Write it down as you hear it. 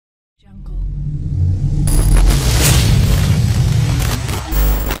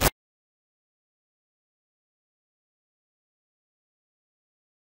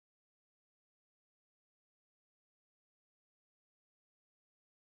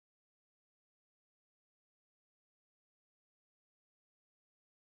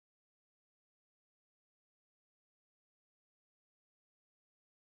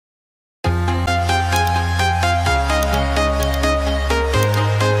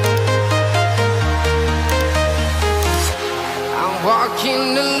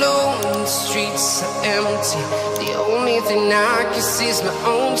thing I can see is my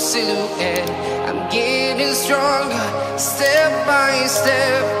own silhouette. I'm getting stronger, step by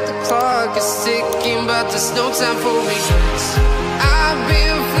step. The clock is ticking, but there's no time for regrets. I've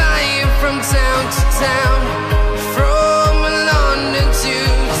been flying from town to town, from London to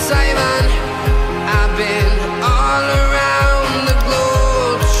Taiwan. I've been all around the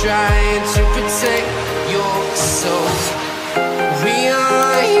globe, trying to protect your soul. We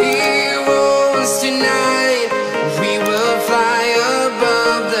are heroes tonight. We will fly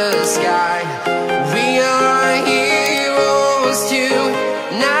above the sky. We are heroes tonight.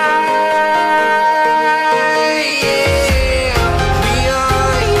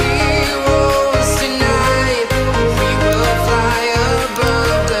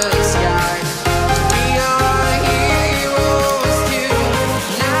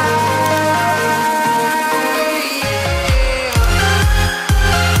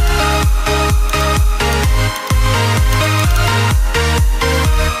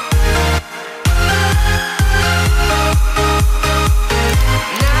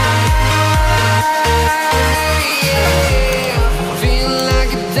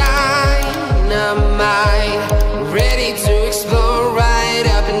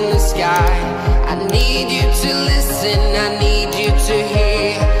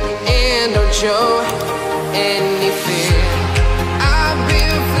 Show any fear. I've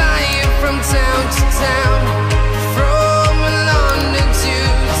been flying from town to town, from London to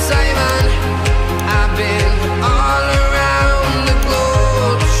Taiwan. I've been all around the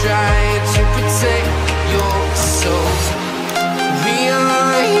globe, trying to protect your soul. We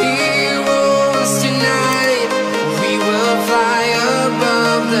are heroes tonight. We will fly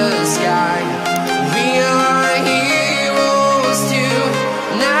above the sky. We are heroes tonight.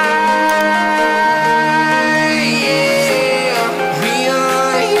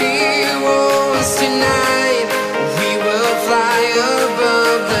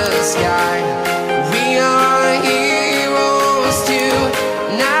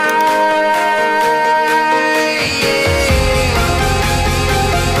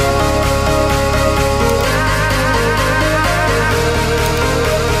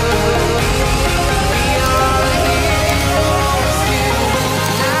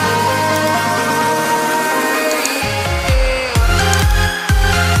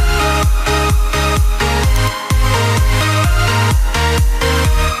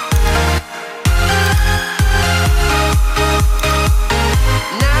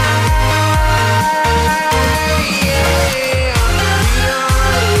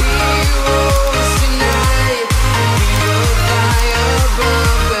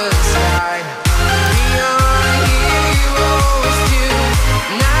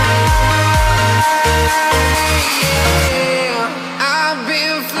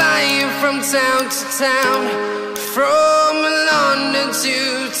 Town to town, from London to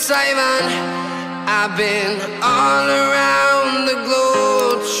Taiwan. I've been all around the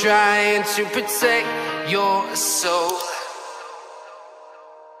globe, trying to protect your soul.